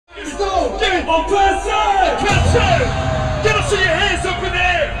Give it on first side. Captain. Can I see your hands up in the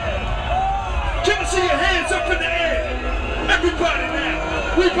air? Can I see your hands up in the air? Everybody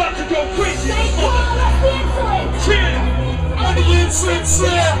now. We about to go crazy. Stay calm, let's the insolent. Cheer. On the insolence,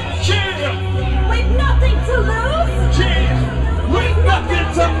 yeah. Cheer. We've nothing to lose. Cheer. We've nothing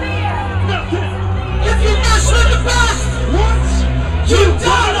to fear. Nothing. If you mess with the best, Once you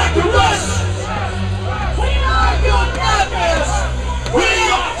die like the rest. We are Your madness. We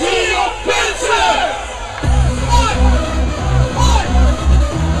are the offensive.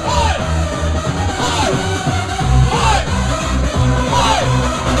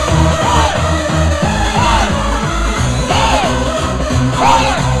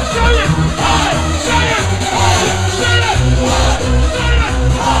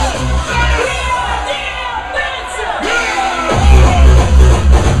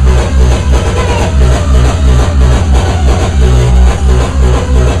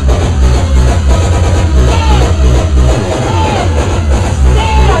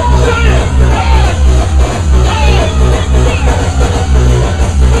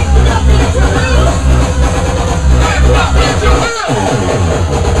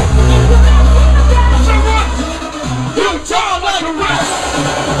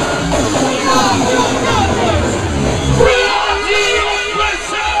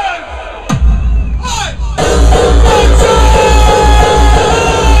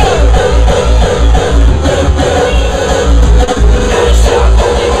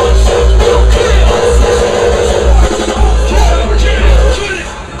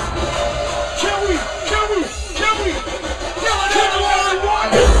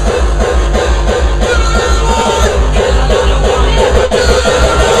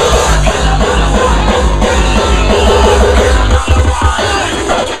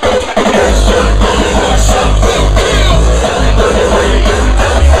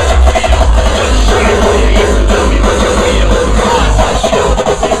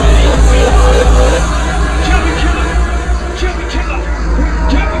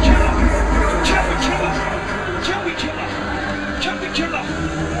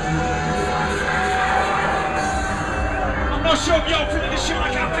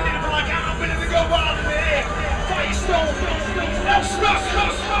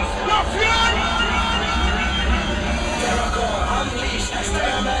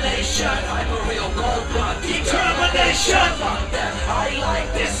 I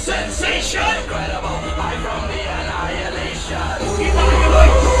like this sensation. Incredible, I'm from the annihilation.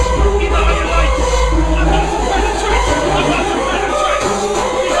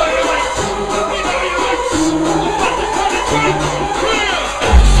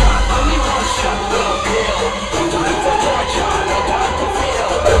 Only one shot, no kill. No time for torture, no time to feel.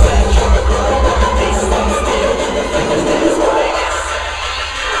 Let your grow, these ones steal. The thing is this,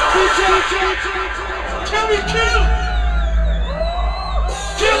 Can we kill?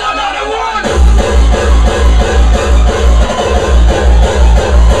 kill another one!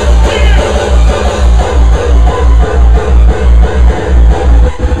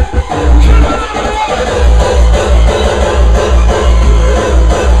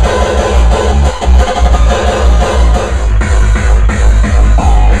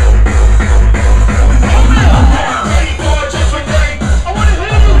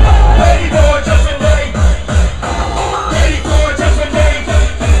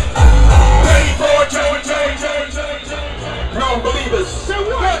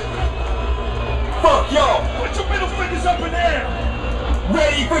 Fuck y'all! Put your middle fingers up in the air!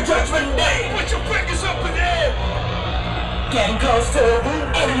 Ready for Judgment Day! Put your fingers up in the air! Getting close to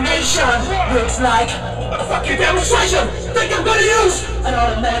elimination. Looks like a fucking demonstration. Think I'm gonna use an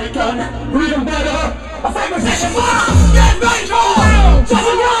automatic gun. Or even better, a fragmentation bomb. Get ready for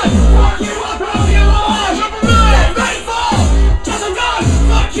Doesn't run. Fuck you up, blow you alive. Get ready for Doesn't run.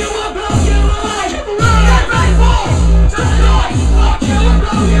 Fuck you up, blow you alive. Get ready for Doesn't run. Fuck you up,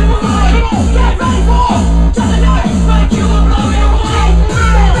 blow you alive. Get ready for Doesn't run. Fuck you up, blow you alive.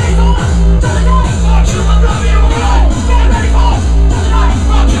 Get ready for Doesn't run. Fuck you up, blow you alive. Get ready for Doesn't run.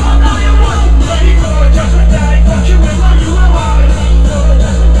 Fuck you up, blow you alive. Ready for Judgment Day! Fuck you and blow you alive!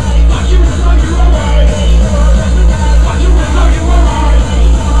 Fuck you and blow you alive! Fuck you and blow you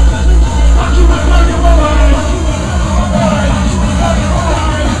alive!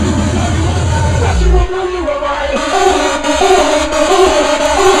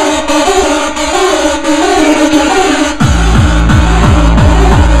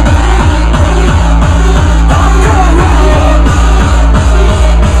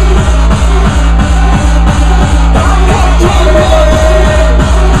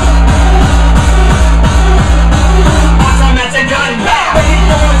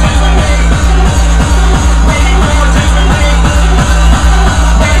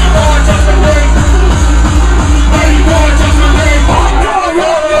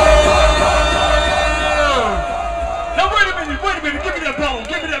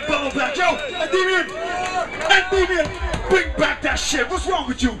 shit. What's wrong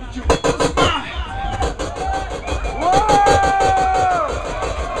with you? It's mine.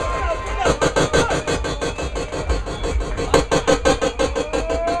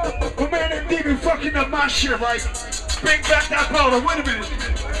 My man MD been fucking up my shit, right? Bring back that powder. Wait a minute.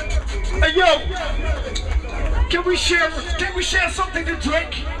 Hey yo, can we share something to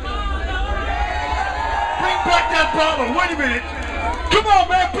drink? Bring back that bottle. Wait a minute. Come on,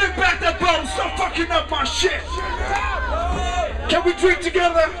 man. Bring back that bottle. Stop fucking up my shit. Can we drink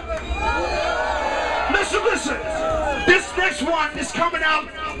together? Listen. This next one is coming out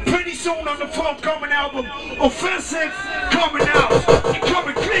pretty soon on the forthcoming album. Offensive coming out. And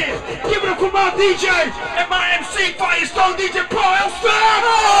coming clear. Give it up for my DJ and my MC, Firestone DJ PAUL ELSTAK.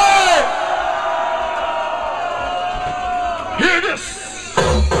 Hear this.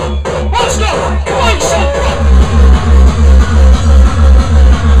 Let's go.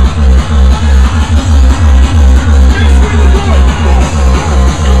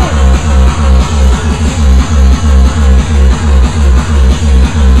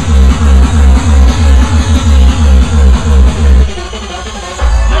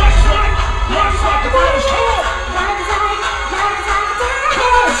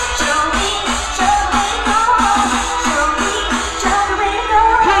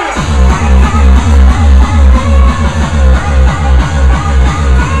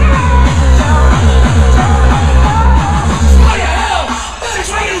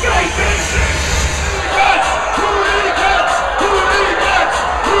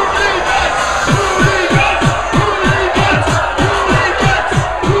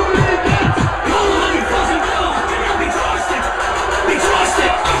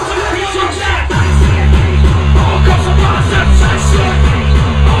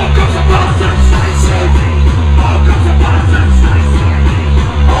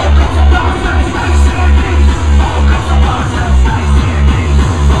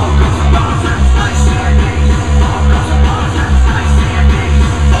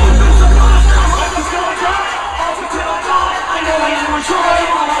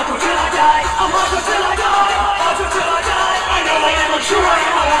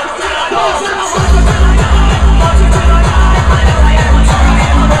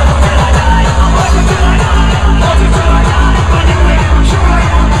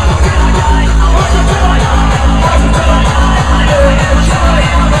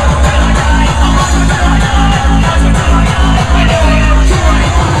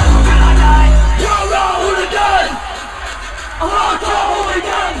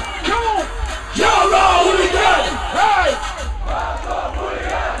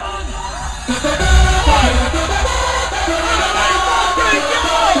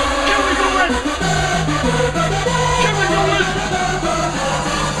 Can we go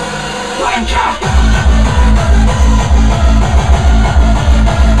in?